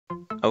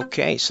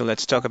Okay, so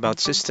let's talk about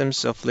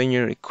systems of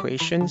linear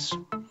equations.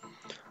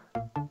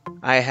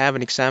 I have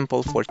an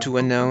example for 2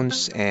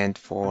 unknowns and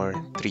for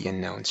 3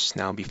 unknowns.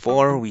 Now,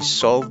 before we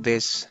solve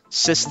these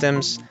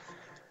systems,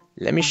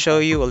 let me show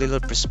you a little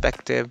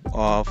perspective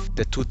of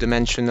the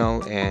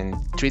 2-dimensional and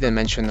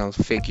 3-dimensional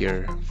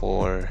figure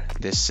for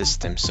this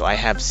system. So I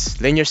have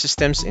linear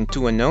systems in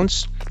 2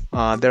 unknowns.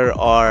 There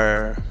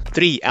are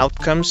 3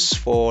 outcomes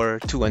for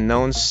 2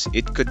 unknowns.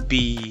 It could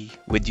be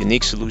with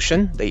unique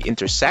solution, they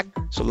intersect.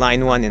 So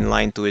line 1 and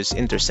line 2 is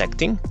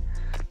intersecting.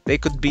 They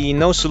could be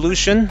no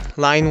solution.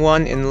 Line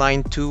 1 and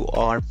line 2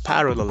 are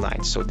parallel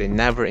lines, so they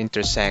never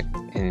intersect,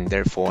 and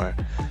therefore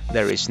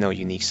there is no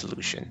unique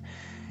solution.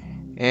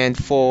 And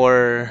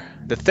for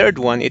the third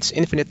one, it's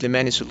infinitely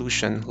many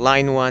solution.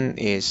 Line 1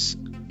 is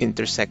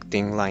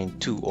intersecting line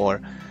 2,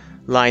 or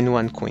line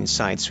 1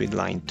 coincides with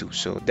line 2.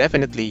 So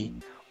definitely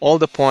all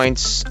the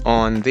points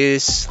on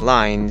these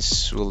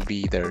lines will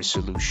be their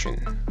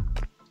solution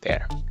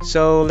there.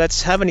 So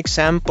let's have an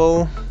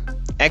example.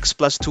 X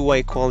plus 2y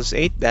equals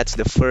 8. That's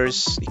the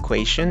first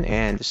equation,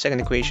 and the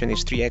second equation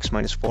is 3x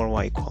minus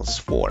 4y equals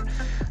 4.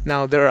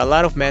 Now there are a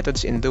lot of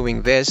methods in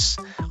doing this.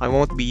 I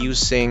won't be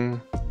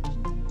using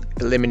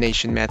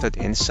elimination method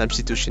and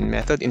substitution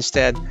method.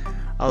 Instead,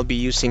 I'll be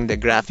using the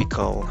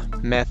graphical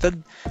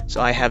method. So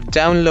I have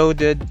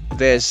downloaded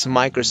this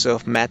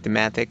Microsoft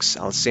Mathematics.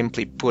 I'll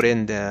simply put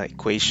in the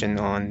equation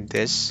on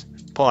this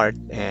part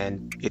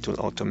and it will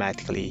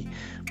automatically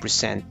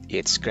present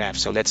its graph.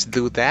 So let's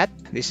do that.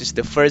 This is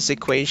the first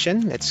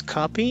equation. Let's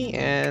copy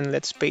and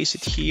let's paste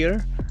it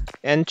here,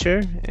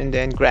 enter, and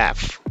then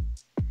graph.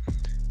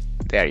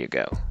 There you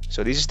go.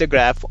 So this is the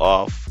graph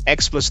of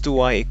x plus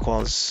 2y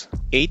equals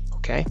 8.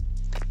 Okay,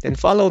 then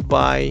followed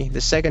by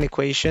the second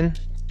equation.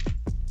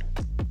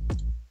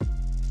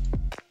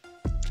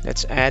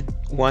 Let's add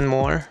one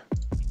more,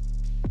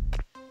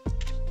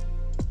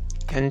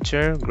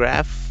 enter,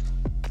 graph,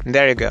 and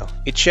there you go.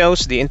 It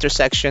shows the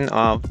intersection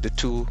of the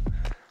two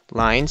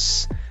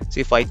lines.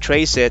 So if I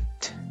trace it,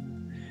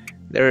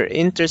 their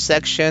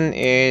intersection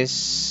is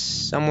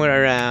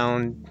somewhere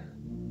around,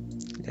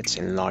 let's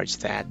enlarge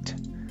that,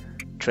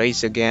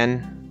 trace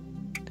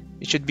again,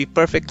 it should be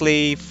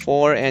perfectly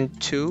 4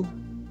 and 2.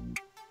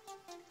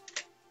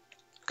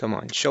 Come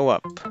on, show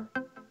up.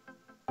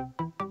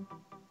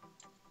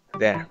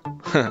 There.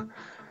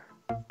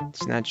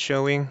 It's not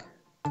showing.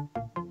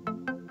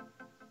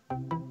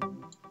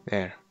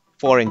 There,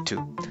 4 and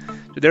 2.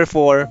 So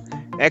therefore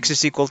x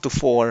is equal to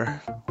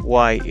 4,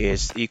 y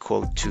is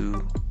equal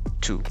to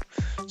 2.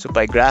 So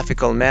by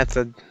graphical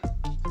method,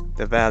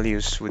 the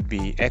values would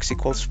be x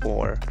equals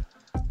 4,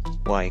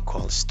 y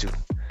equals 2.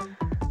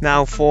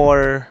 Now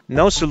for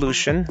no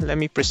solution, let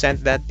me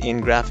present that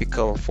in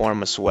graphical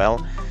form as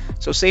well.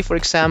 So say for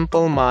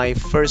example, my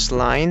first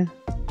line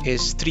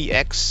is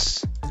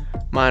 3x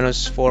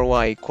minus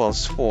 4y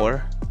equals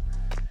 4.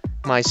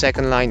 My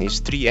second line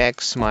is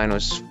 3x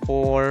minus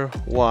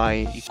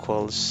 4y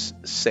equals,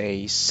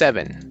 say,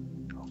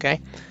 7. Okay,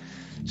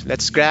 so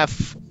let's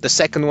graph the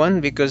second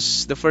one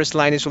because the first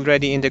line is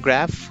already in the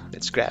graph.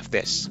 Let's graph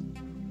this.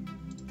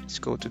 Let's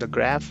go to the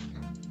graph,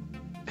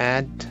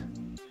 add.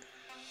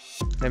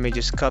 Let me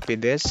just copy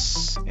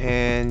this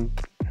and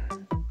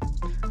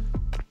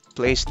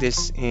place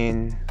this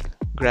in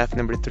graph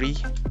number 3.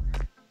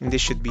 And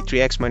this should be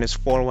 3x minus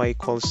 4y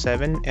equals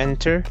 7.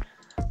 Enter.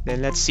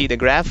 Then let's see the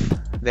graph.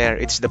 There,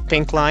 it's the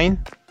pink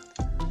line.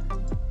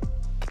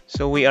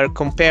 So we are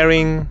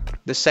comparing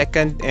the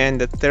second and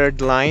the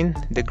third line,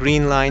 the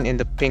green line and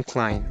the pink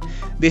line.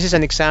 This is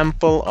an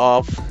example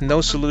of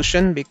no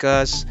solution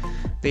because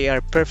they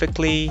are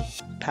perfectly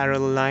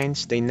parallel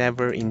lines. They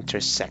never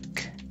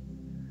intersect.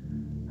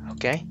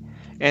 Okay.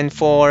 And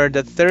for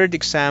the third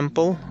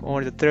example,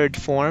 or the third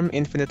form,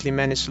 infinitely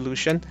many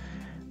solution,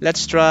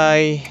 let's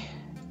try.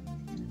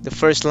 The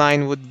first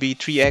line would be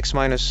 3x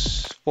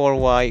minus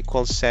 4y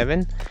equals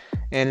 7.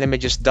 And let me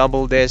just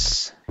double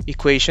this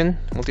equation,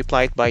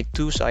 multiply it by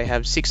 2. So I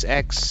have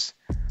 6x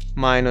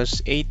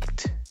minus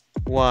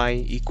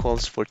 8y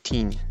equals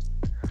 14.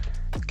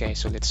 Okay,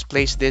 so let's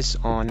place this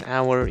on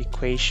our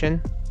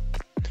equation.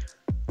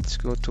 Let's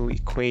go to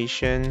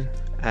equation,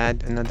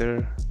 add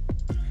another,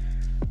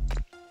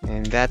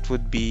 and that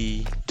would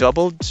be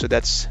doubled. So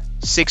that's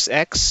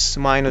 6x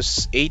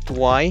minus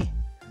 8y.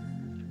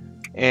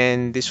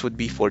 And this would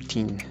be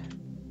 14.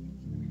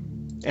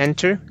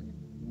 Enter.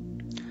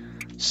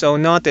 So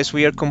notice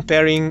we are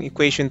comparing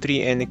equation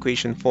 3 and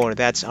equation 4.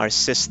 That's our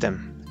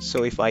system.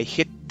 So if I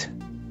hit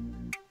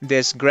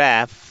this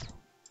graph,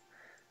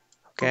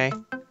 okay,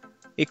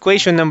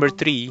 equation number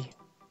 3,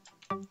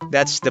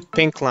 that's the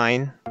pink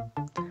line,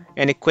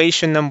 and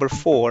equation number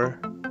 4,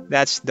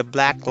 that's the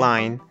black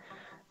line.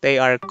 They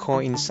are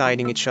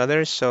coinciding each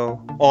other,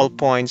 so all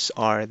points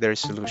are their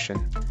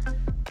solution.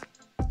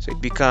 So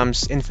it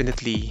becomes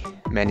infinitely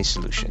many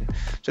solution.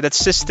 So that's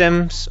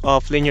systems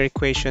of linear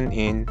equation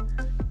in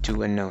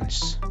 2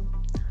 unknowns.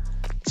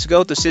 Let's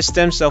go to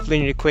systems of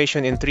linear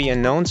equation in 3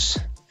 unknowns.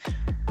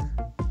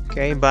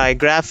 Okay, by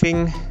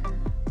graphing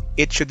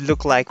it should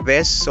look like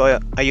this. So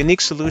a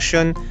unique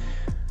solution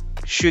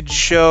should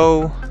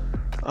show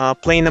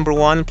plane number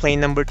 1, plane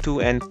number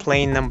 2, and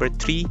plane number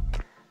 3,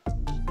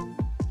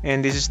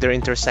 and this is their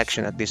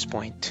intersection at this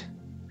point.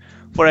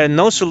 For a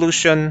no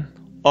solution,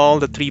 all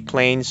the 3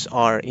 planes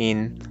are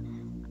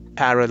in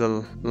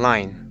parallel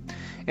line,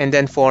 and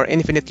then for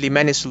infinitely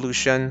many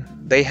solution,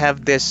 they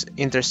have this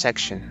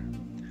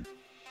intersection.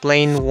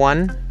 Plane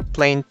 1,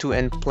 plane 2,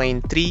 and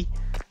plane 3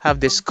 have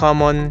this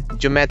common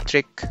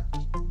geometric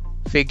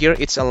figure.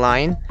 It's a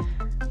line,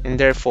 and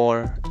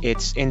therefore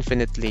it's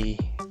infinitely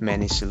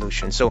many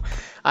solutions. So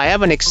I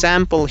have an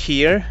example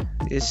here.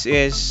 This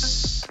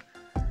is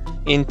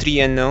in 3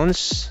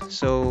 unknowns,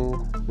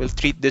 so we'll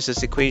treat this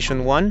as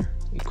equation 1,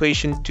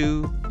 equation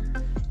 2,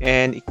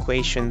 and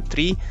equation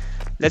 3.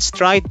 Let's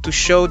try to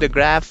show the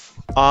graph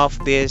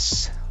of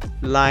these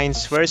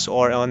lines first,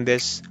 or on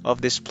this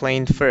of this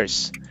plane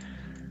first.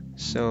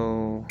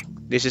 So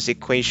this is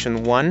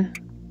equation 1,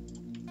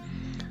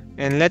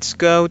 and let's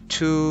go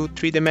to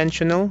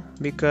 3-dimensional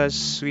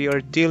because we are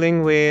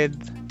dealing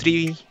with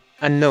 3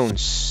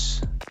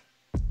 unknowns.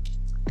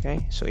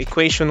 Okay, so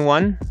equation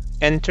 1,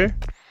 enter.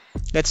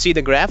 Let's see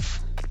the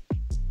graph.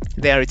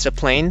 There, it's a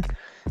plane.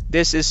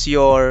 This is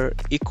your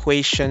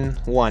equation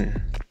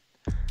 1.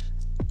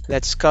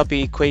 Let's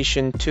copy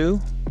equation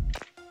 2,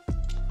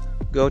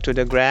 go to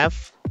the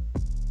graph,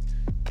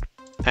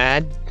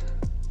 add,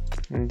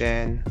 and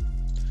then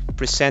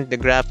present the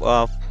graph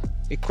of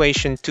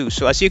equation 2.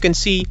 So as you can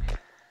see,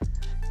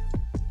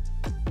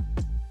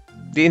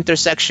 the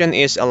intersection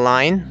is a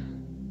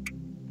line,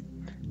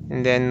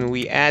 and then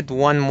we add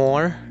one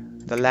more,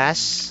 the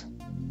last.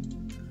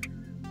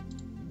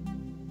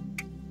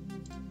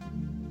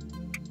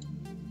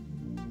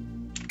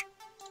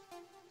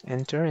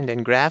 Enter, and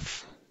then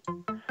graph.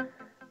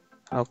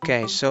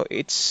 Okay, so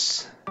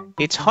it's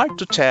hard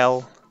to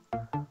tell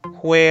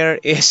where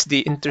is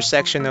the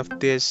intersection of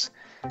these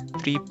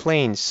 3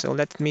 planes. So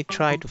let me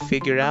try to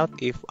figure out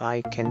if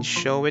I can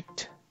show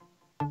it.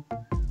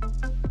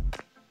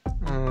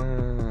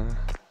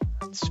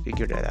 Let's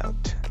figure that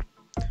out.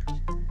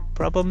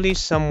 Probably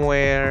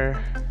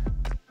somewhere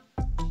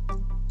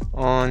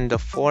on the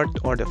 4th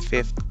or the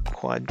 5th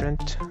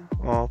quadrant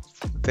of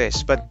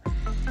this, but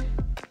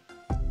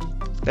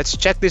let's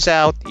check this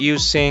out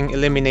using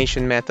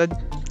elimination method.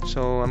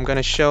 So I'm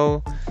gonna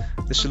show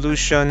the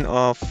solution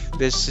of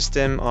this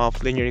system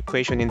of linear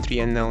equation in 3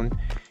 unknown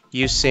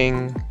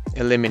using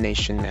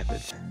elimination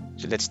method.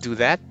 So let's do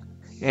that.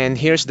 And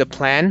here's the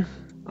plan.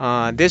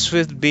 This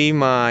will be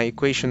my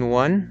equation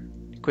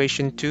 1,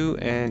 equation 2,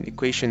 and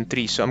equation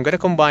 3. So I'm gonna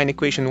combine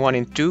equation 1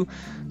 and 2.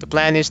 The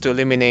plan is to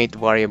eliminate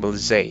variable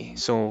z.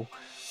 So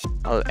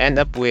I'll end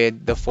up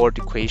with the 4th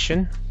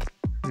equation.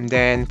 And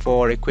then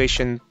for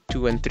equation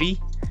 2 and 3,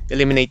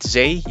 eliminate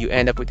z, you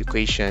end up with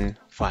equation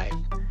 5.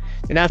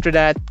 And after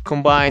that,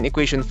 combine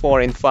equation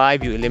 4 and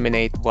 5, you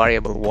eliminate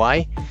variable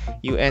y,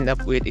 you end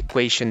up with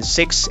equation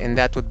 6, and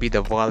that would be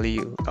the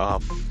value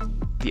of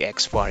the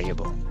x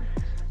variable.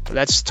 So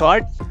let's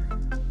start.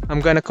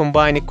 I'm gonna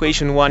combine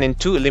equation 1 and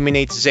 2,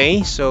 eliminate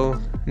z.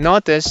 So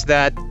notice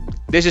that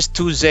this is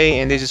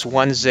 2z and this is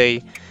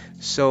 1z.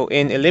 So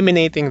in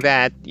eliminating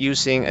that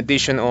using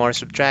addition or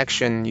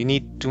subtraction, you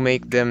need to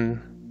make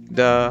them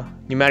the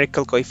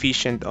numerical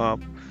coefficient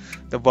of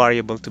the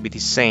variable to be the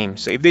same.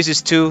 So if this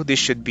is 2, this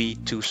should be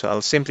 2. So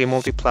I'll simply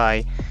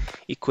multiply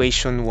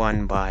equation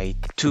 1 by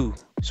 2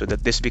 so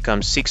that this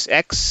becomes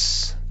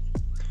 6x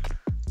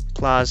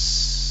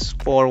plus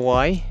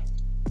 4y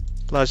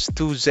plus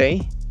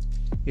 2z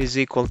is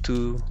equal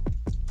to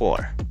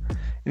 4.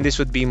 And this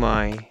would be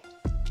my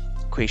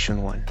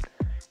equation 1.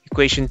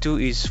 Equation 2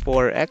 is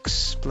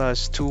 4x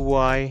plus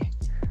 2y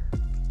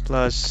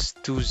plus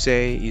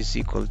 2z is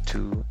equal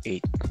to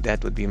 8.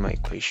 That would be my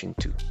equation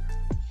 2.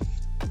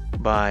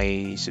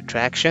 By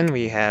subtraction,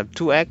 we have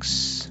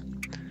 2x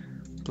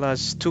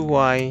plus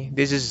 2y.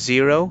 This is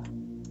 0.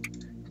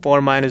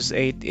 4 minus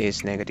 8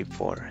 is negative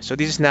 4. So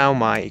this is now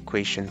my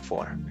equation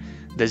 4.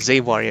 The z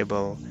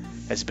variable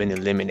has been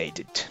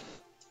eliminated.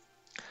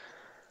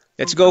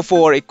 Let's go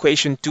for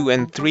equation 2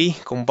 and 3.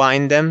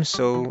 Combine them.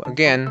 So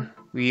again,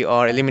 we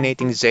are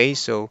eliminating z,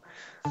 so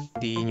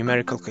the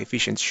numerical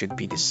coefficients should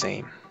be the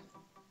same.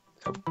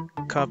 So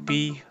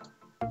copy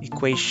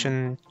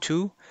equation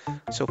 2.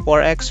 So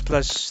 4x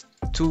plus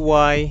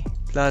 2y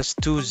plus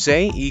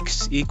 2z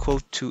is equal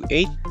to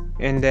 8.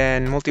 And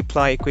then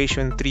multiply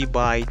equation 3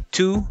 by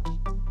 2.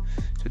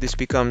 So this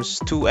becomes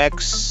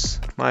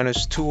 2x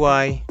minus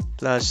 2y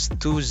plus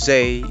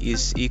 2z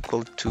is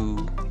equal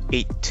to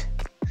 8.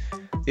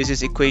 This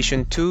is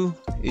equation 2.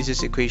 This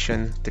is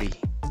equation 3.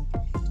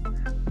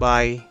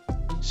 By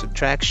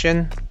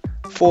subtraction,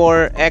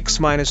 4x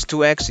minus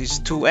 2x is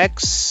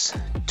 2x.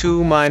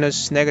 2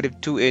 minus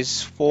negative 2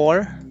 is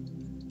 4.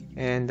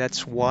 And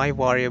that's y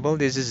variable.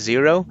 This is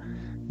 0.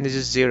 This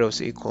is 0,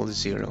 so equals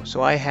 0.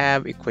 So I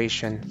have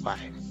equation 5.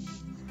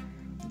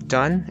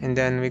 Done. And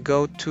then we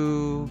go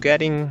to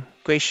getting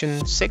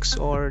equation 6,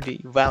 or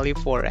the value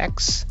for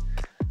x.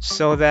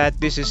 So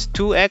that this is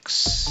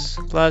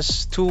 2x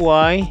plus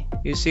 2y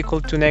is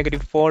equal to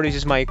 -4. This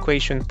is my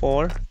equation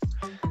 4.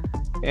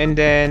 And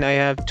then I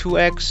have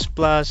 2x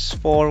plus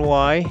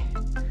 4y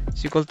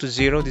is equal to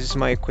 0. This is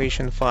my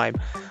equation 5.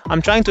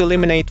 I'm trying to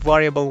eliminate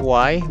variable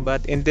y,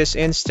 but in this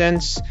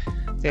instance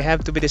they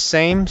have to be the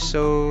same,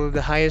 so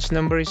the highest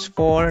number is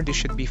 4. This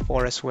should be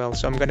 4 as well.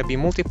 So I'm going to be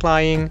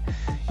multiplying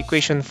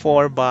equation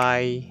 4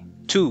 by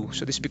 2.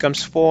 So this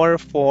becomes 4,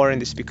 4, and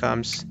this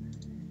becomes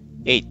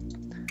 8.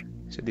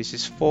 So this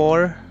is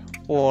 4,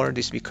 4,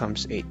 this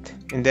becomes 8.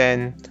 And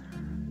then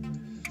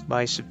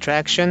by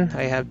subtraction,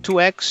 I have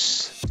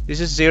 2x,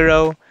 this is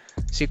 0,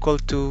 is equal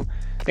to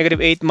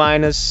 -8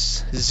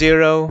 minus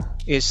 0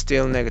 is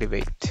still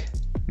 -8.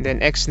 And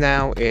then x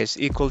now is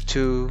equal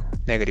to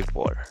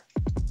 -4.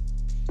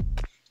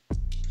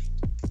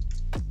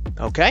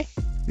 Okay,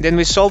 then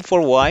we solve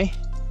for y.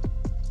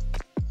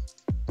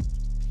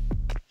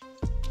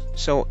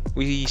 So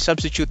we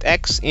substitute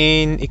x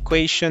in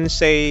equation,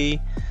 say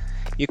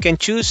you can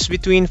choose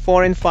between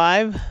 4 and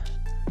 5.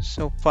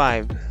 So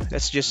 5,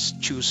 let's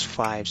just choose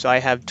 5. So I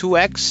have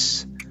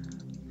 2x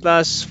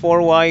plus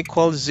 4y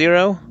equals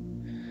 0.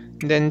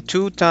 And then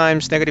 2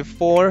 times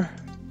 -4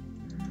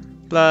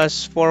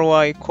 plus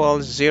 4y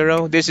equals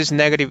 0. This is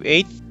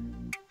 -8.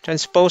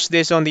 Transpose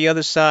this on the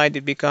other side,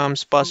 it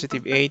becomes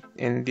 +8,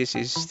 and this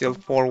is still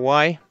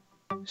 4y.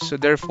 So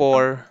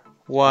therefore,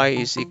 y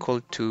is equal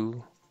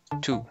to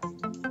 2.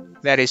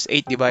 That is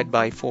 8 divided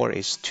by 4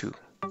 is 2.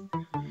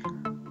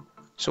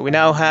 So we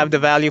now have the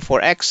value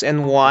for x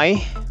and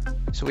y.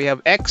 So we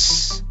have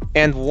x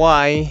and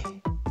y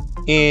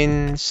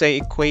in, say,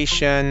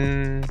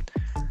 equation.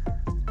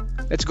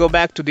 Let's go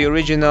back to the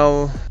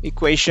original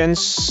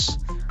equations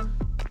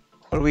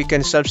where we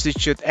can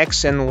substitute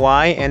x and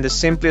y, and the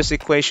simplest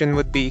equation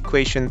would be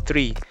equation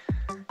 3.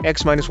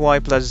 X minus y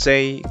plus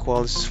z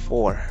equals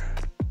 4.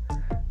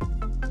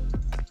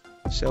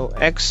 So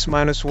x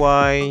minus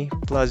y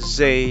plus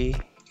z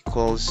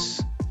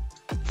equals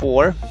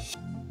 4.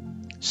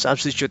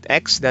 Substitute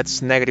x,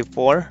 that's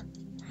 -4,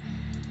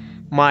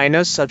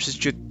 minus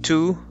substitute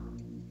 2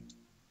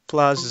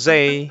 plus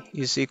z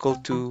is equal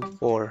to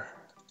 4.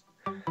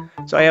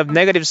 So I have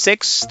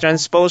 -6,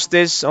 transpose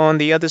this on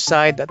the other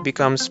side, that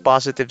becomes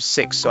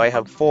 +6. So I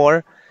have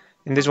 4,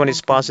 and this one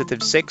is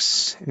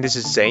 +6, and this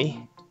is z.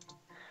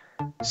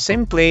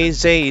 Simply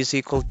z is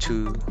equal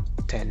to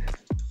 10.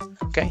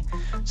 Okay,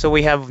 so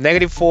we have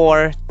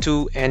 -4,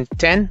 2, and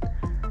 10.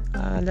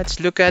 Let's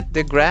look at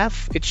the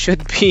graph. It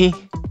should be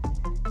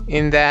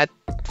in that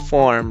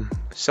form.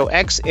 So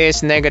x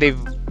is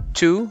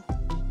 -2.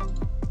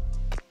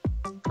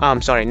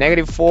 I'm sorry,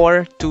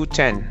 -4, 2,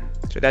 10.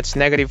 So that's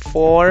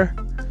 -4,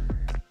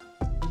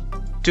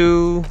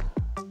 2,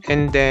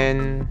 and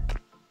then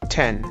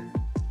 10.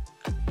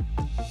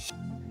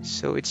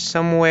 So it's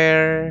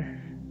somewhere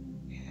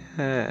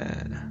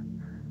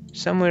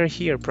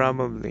here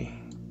probably.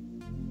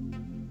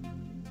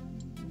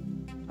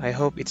 I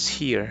hope it's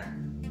here.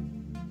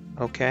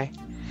 Okay,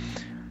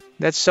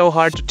 that's so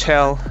hard to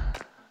tell.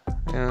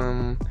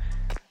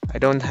 I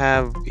don't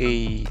have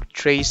a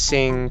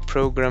tracing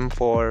program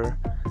for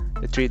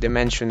the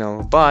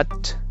three-dimensional,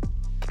 but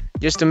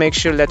just to make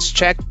sure, let's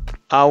check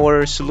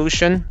our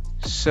solution.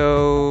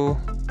 So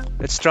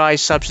let's try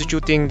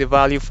substituting the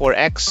value for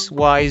x,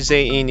 y,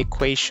 z in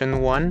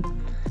equation 1.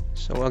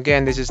 So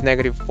again, this is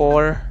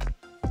 -4,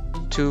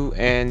 2,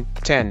 and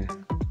 10.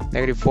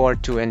 -4,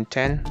 2, and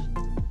 10.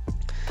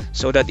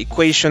 So that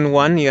equation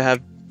 1, you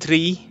have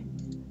 3,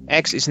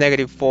 x is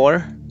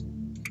 -4,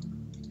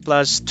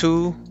 plus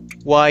 2,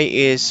 y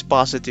is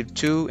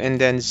 +2, and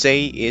then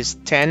z is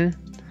 10,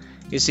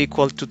 is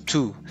equal to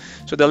 2.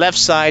 So the left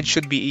side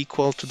should be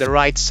equal to the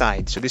right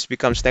side. So this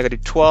becomes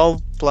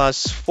 -12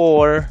 plus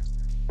 4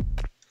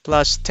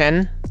 plus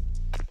 10.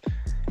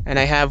 And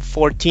I have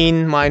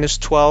 14 minus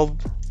 12,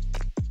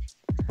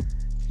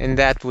 and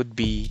that would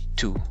be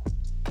 2.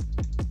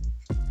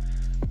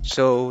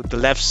 So the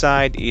left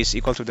side is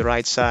equal to the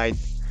right side,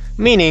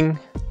 meaning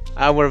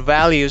our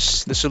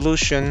values, the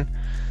solution,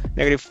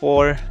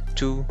 -4,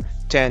 2,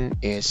 10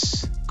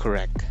 is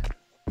correct.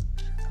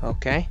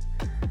 Okay,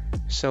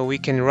 so we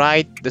can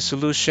write the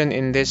solution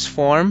in this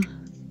form: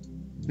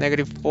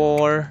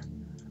 -4,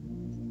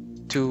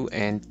 2,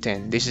 and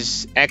 10. This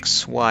is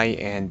x, y,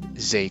 and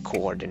z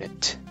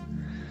coordinate.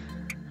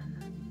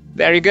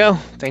 There you go.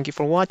 Thank you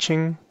for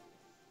watching.